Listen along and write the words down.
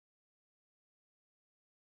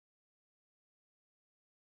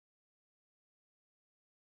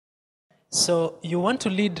So you want to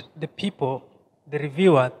lead the people, the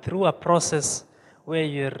reviewer, through a process where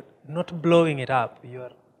you're not blowing it up.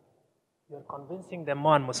 You're convincing them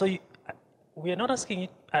more and more. So we are not asking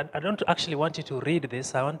it, I don't actually want you to read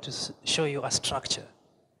this. I want to show you a structure.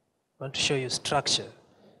 I want to show you structure,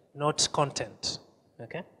 not content,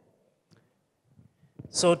 okay?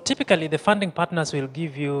 So typically the funding partners will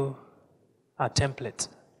give you a template.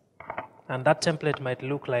 And that template might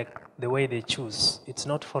look like the way they choose. It's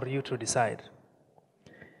not for you to decide.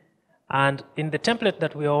 And in the template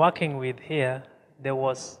that we are working with here, there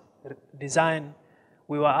was design.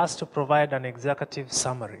 We were asked to provide an executive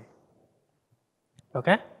summary.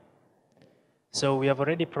 Okay? So we have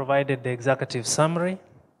already provided the executive summary.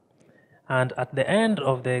 And at the end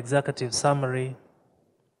of the executive summary,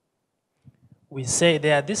 we say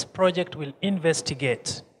there, this project will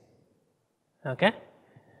investigate. Okay?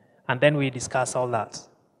 And then we discuss all that.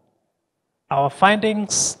 Our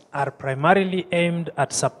findings are primarily aimed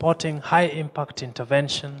at supporting high-impact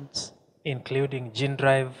interventions, including gene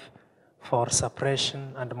drive for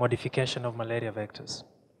suppression and modification of malaria vectors.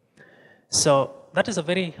 So that is a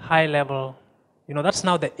very high level, that's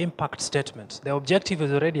now the impact statement. The objective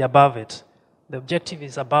is already above it. The objective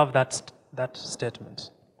is above that statement.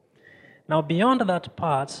 Now beyond that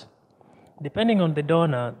part, depending on the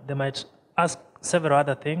donor, they might ask several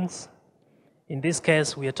other things. In this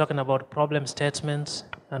case, we are talking about problem statements,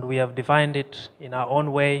 and we have defined it in our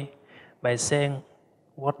own way by saying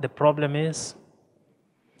what the problem is.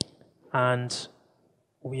 And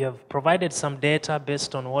we have provided some data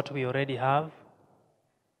based on what we already have,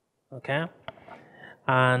 okay?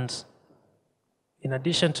 And in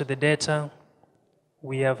addition to the data,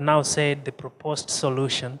 we have now said the proposed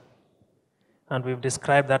solution, and we've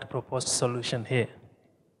described that proposed solution here.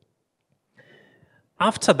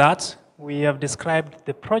 After that, we have described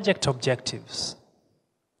the project objectives.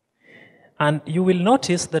 And you will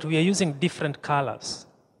notice that we are using different colors.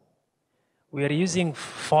 We are using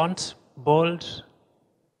font, bold,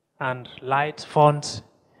 and light font.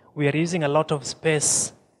 We are using a lot of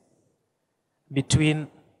space between,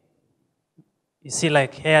 you see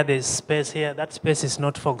like here, there's space here. That space is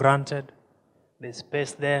not for granted. There's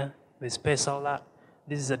space there, there's space all that.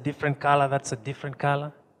 This is a different color, that's a different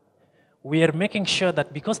color. We are making sure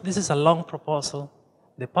that because this is a long proposal,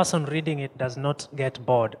 the person reading it does not get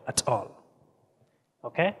bored at all.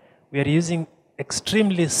 Okay? We are using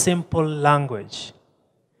extremely simple language.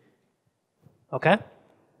 Okay?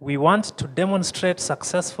 We want to demonstrate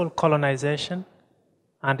successful colonization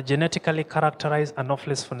and genetically characterize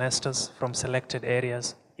Anopheles funestus from selected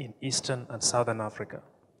areas in Eastern and Southern Africa.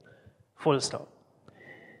 Full stop.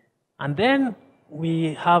 And then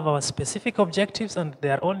we have our specific objectives, and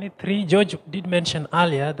there are only 3. George did mention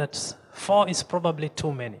earlier that 4 is probably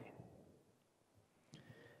too many.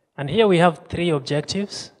 And here we have 3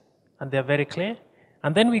 objectives, and they're very clear.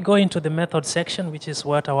 And then we go into the method section, which is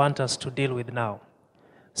what I want us to deal with now.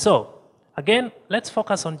 So, again, let's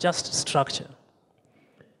focus on just structure.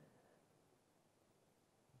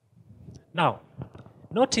 Now,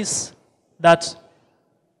 notice that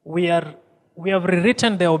we have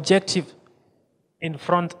rewritten the objective in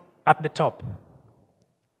front at the top.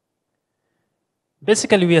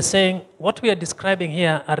 Basically, we are saying what we are describing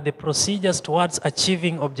here are the procedures towards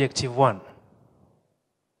achieving objective 1.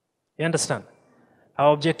 You understand?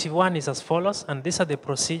 Our objective 1 is as follows, and these are the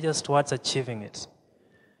procedures towards achieving it.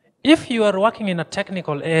 If you are working in a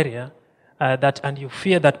technical area and you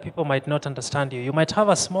fear that people might not understand you, you might have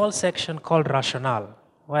a small section called rationale.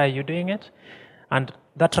 Why are you doing it? And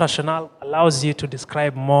that rationale allows you to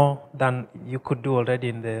describe more than you could do already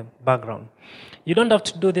in the background. You don't have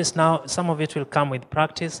to do this now. Some of it will come with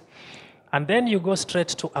practice. And then you go straight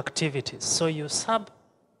to activities. So you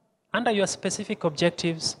under your specific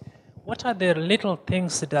objectives, what are the little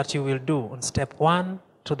things that you will do on step 1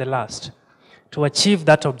 to the last to achieve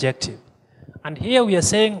that objective? And here we are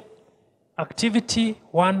saying activity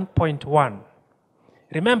 1.1.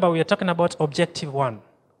 Remember, we are talking about objective 1.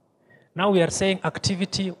 Now we are saying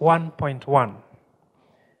activity 1.1.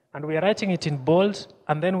 And we are writing it in bold,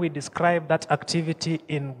 and then we describe that activity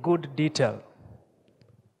in good detail.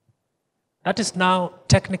 That is now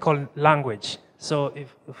technical language. So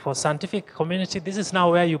for scientific community, this is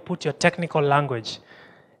now where you put your technical language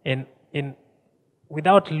in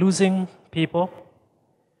without losing people.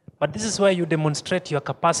 But this is where you demonstrate your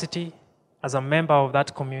capacity as a member of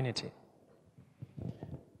that community.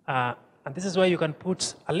 And this is where you can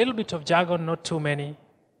put a little bit of jargon, not too many,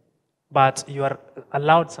 but you are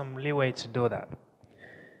allowed some leeway to do that.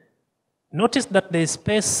 Notice that there is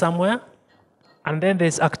space somewhere, and then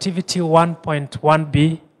there's activity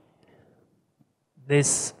 1.1b.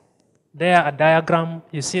 There's there a diagram,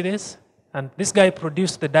 you see this? And this guy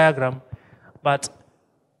produced the diagram, but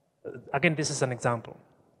again, this is an example.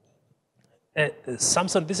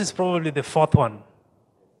 Samson, this is probably the fourth one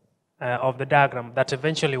of the diagram that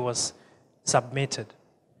eventually was submitted.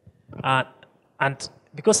 And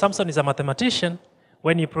because Samson is a mathematician,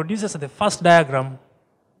 when he produces the first diagram,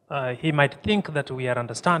 he might think that we are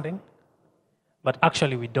understanding, but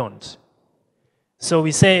actually we don't. So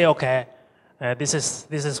we say, okay, this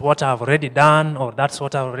is what I've already done, or that's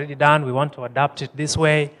what I've already done. We want to adapt it this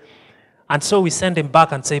way. And so we send him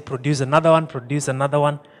back and say, produce another one, produce another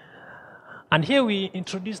one. And here we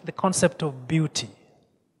introduce the concept of beauty.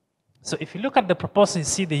 So if you look at the proposal, you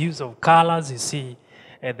see the use of colors, you see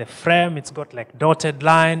the frame, it's got like dotted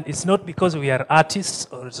line. It's not because we are artists,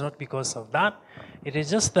 or it's not because of that. It is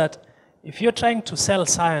just that if you're trying to sell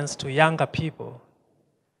science to younger people,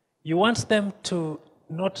 you want them to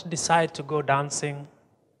not decide to go dancing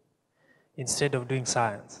instead of doing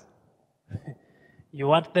science. You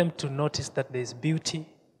want them to notice that there's beauty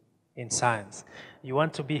in science. You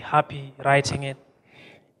want to be happy writing it.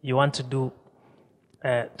 You want to do,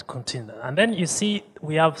 to continue. And then you see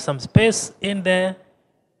we have some space in there,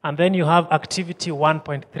 and then you have activity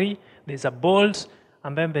 1.3. There's a bold,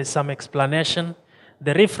 and then there's some explanation.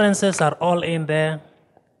 The references are all in there.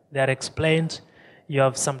 They are explained. You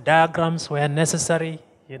have some diagrams where necessary.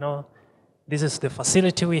 You know, this is the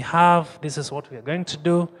facility we have. This is what we are going to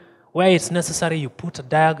do. Where it's necessary, you put a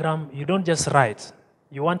diagram. You don't just write.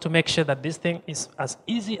 You want to make sure that this thing is as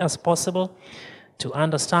easy as possible to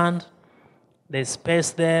understand. There's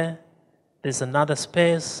space there. There's another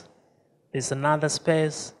space. There's another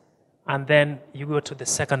space. And then you go to the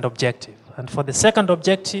second objective. And for the second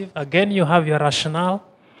objective, again, you have your rationale.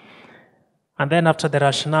 And then after the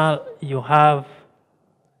rationale, you have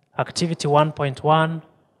activity 1.1.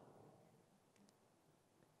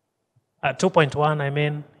 2.1, I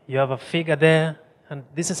mean. You have a figure there. And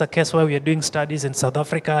this is a case where we are doing studies in South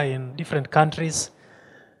Africa, in different countries,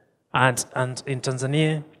 and in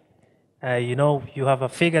Tanzania. You know, you have a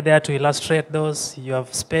figure there to illustrate those. You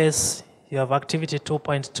have space. You have activity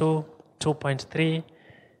 2.2, 2.3,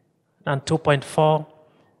 and 2.4.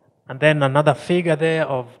 And then another figure there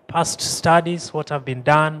of past studies, what have been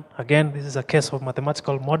done. Again, this is a case of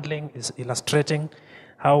mathematical modeling, is illustrating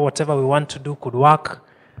how whatever we want to do could work.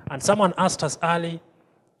 And someone asked us early,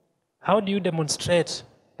 how do you demonstrate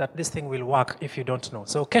that this thing will work if you don't know?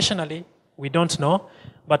 So occasionally, we don't know,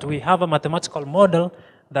 but we have a mathematical model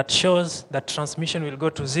that shows that transmission will go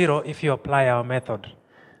to 0 if you apply our method.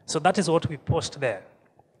 So that is what we post there.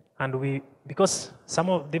 And because some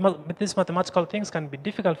of these mathematical things can be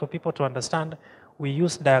difficult for people to understand, we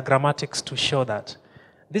use diagrammatics to show that.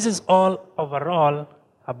 This is all overall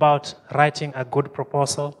about writing a good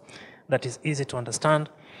proposal that is easy to understand.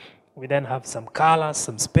 We then have some colors,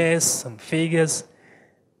 some space, some figures.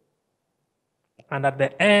 And at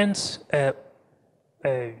the end,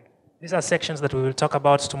 these are sections that we will talk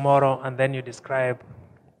about tomorrow, and then you describe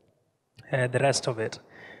the rest of it.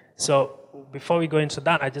 So before we go into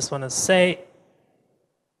that, I just want to say,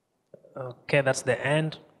 okay, that's the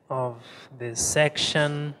end of this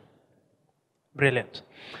section. Brilliant.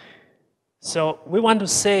 So we want to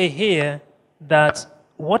say here that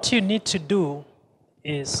what you need to do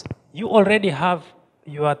is you already have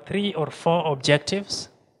your 3 or 4 objectives.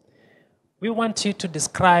 We want you to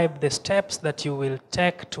describe the steps that you will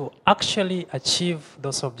take to actually achieve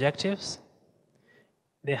those objectives.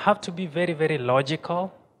 They have to be very, very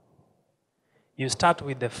logical. You start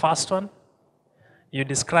with the first one. You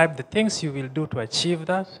describe the things you will do to achieve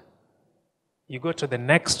that. You go to the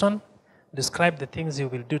next one, describe the things you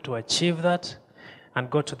will do to achieve that, and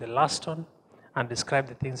go to the last one and describe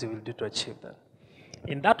the things you will do to achieve that.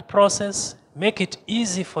 In that process, make it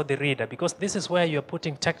easy for the reader, because this is where you're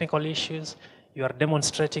putting technical issues, you are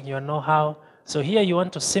demonstrating your know-how. So here you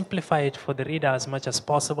want to simplify it for the reader as much as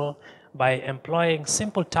possible by employing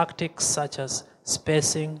simple tactics such as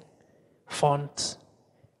spacing, font,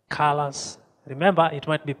 colors. Remember, it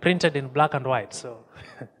might be printed in black and white, so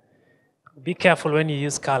be careful when you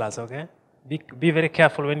use colors, okay? Be very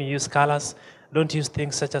careful when you use colors. Don't use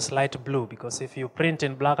things such as light blue, because if you print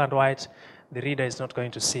in black and white, the reader is not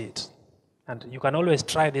going to see it. And you can always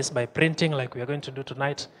try this by printing like we are going to do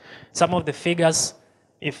tonight. Some of the figures,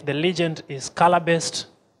 if the legend is color-based,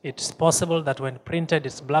 it's possible that when printed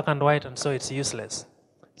it's black and white, and so it's useless.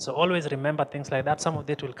 So always remember things like that. Some of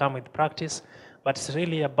it will come with practice, but it's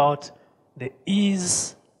really about the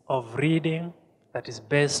ease of reading that is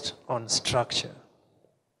based on structure.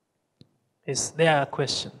 Is there a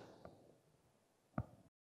question?